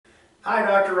Hi,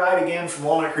 Dr. Wright again from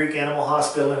Walnut Creek Animal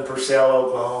Hospital in Purcell,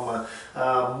 Oklahoma.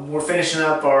 We're finishing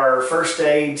up our first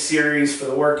aid series for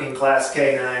the working class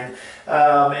canine.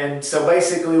 And so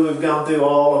basically we've gone through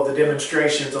all of the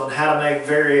demonstrations on how to make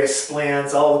various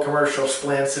splints, all the commercial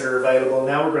splints that are available.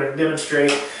 Now we're going to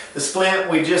demonstrate the splint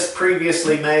we just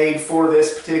previously made for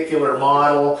this particular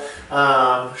model.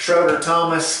 Schroder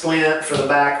Thomas splint for the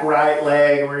back right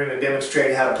leg. We're going to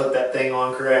demonstrate how to put that thing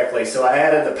on correctly. So I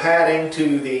added the padding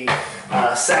to the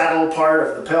saddle part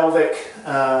of the pelvic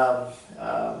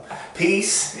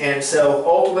piece, and so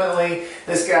ultimately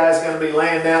this guy's going to be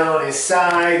laying down on his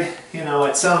side. You know,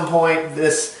 at some point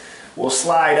this will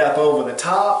slide up over the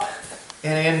top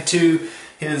and into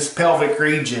his pelvic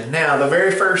region. Now the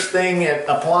very first thing at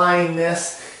applying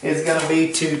this is going to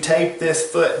be to tape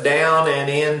this foot down and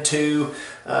into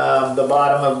the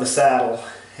bottom of the saddle.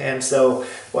 And so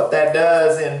what that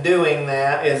does in doing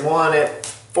that is, one, it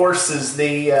forces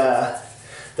the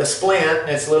splint.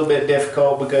 It's a little bit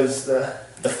difficult because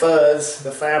the fuzz,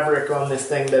 the fabric on this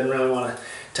thing doesn't really want to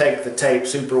take the tape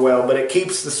super well, but it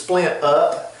keeps the splint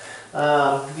up,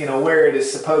 you know, where it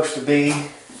is supposed to be.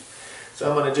 So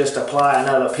I'm going to just apply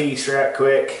another piece right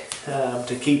quick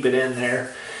to keep it in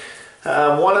there.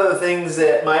 One of the things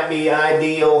that might be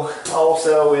ideal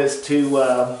also is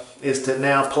to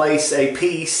now place a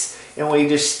piece, and we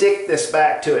just stick this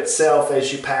back to itself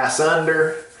as you pass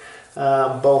under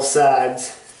both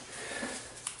sides.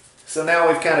 So now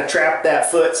we've kind of trapped that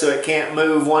foot so it can't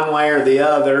move one way or the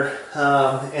other.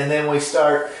 And then we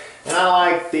start, and I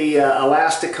like the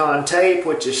elasticon tape,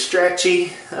 which is stretchy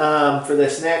for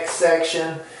this next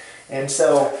section. And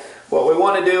so what we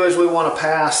want to do is we want to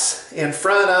pass in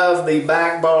front of the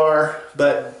back bar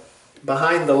but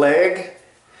behind the leg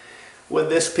with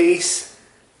this piece.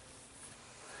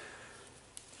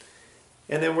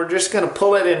 And then we're just going to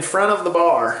pull it in front of the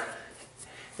bar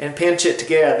and pinch it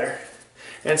together.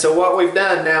 And so what we've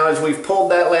done now is we've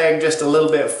pulled that leg just a little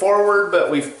bit forward,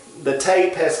 but the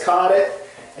tape has caught it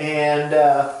and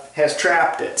has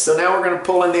trapped it. So now we're going to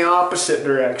pull in the opposite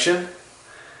direction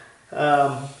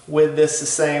with this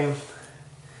the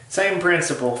same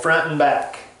principle, front and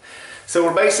back. So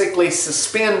we're basically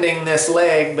suspending this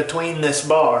leg between this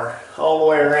bar all the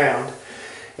way around.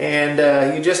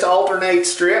 And you just alternate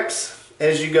strips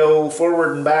as you go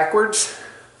forward and backwards.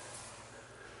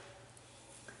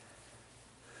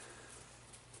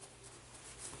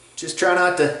 Just try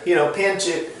not to, you know, pinch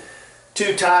it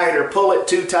too tight or pull it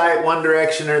too tight one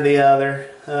direction or the other.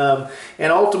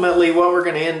 And ultimately what we're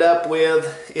going to end up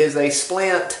with is a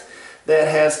splint that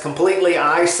has completely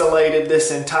isolated this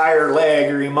entire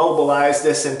leg, or immobilized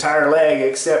this entire leg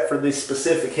except for the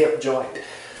specific hip joint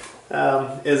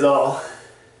is all.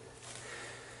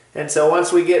 And so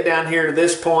once we get down here to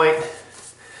this point,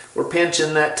 we're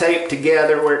pinching that tape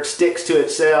together where it sticks to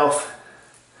itself.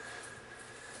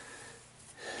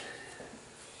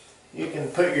 You can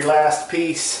put your last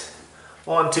piece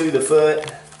onto the foot,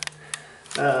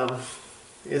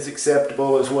 is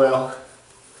acceptable as well.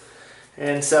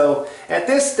 And so at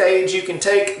this stage you can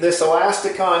take this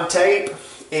elasticon tape,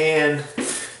 and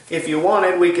if you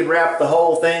wanted we could wrap the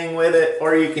whole thing with it,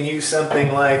 or you can use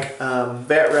something like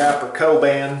vet wrap or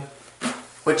Coban,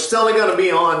 which is only going to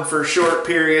be on for a short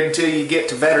period until you get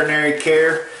to veterinary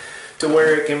care to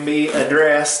where it can be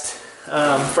addressed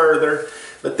further.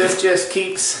 But this just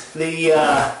keeps the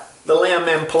limb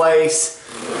in place.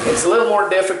 It's a little more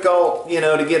difficult, you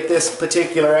know, to get this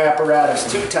particular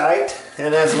apparatus too tight,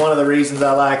 and that's one of the reasons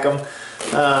I like them,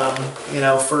 you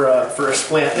know, for a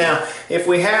splint. Now, if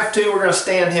we have to, we're going to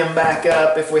stand him back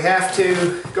up. If we have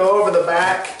to go over the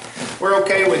back, we're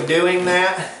okay with doing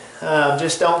that.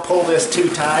 Just don't pull this too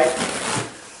tight.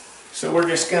 So we're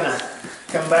just going to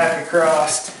come back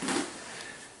across.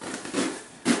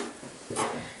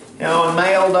 Now on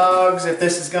male dogs, if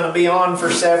this is going to be on for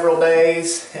several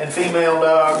days, and female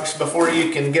dogs, before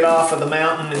you can get off of the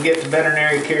mountain and get to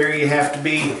veterinary care, you have to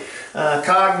be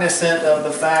cognizant of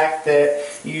the fact that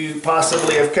you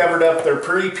possibly have covered up their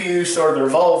prepuce or their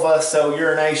vulva, so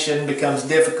urination becomes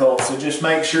difficult. So just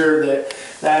make sure that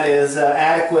that is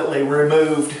adequately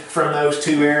removed from those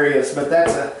two areas. But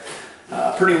that's a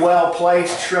pretty well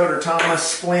placed Schroder Thomas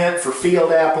splint for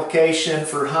field application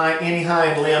for any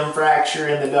hind limb fracture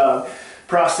in the dog.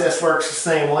 Process works the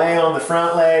same way on the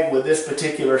front leg with this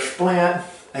particular splint.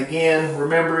 Again,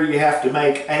 remember you have to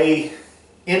make a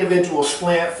individual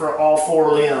splint for all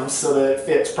four limbs so that it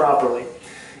fits properly.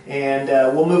 And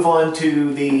we'll move on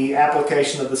to the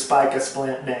application of the spica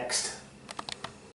splint next.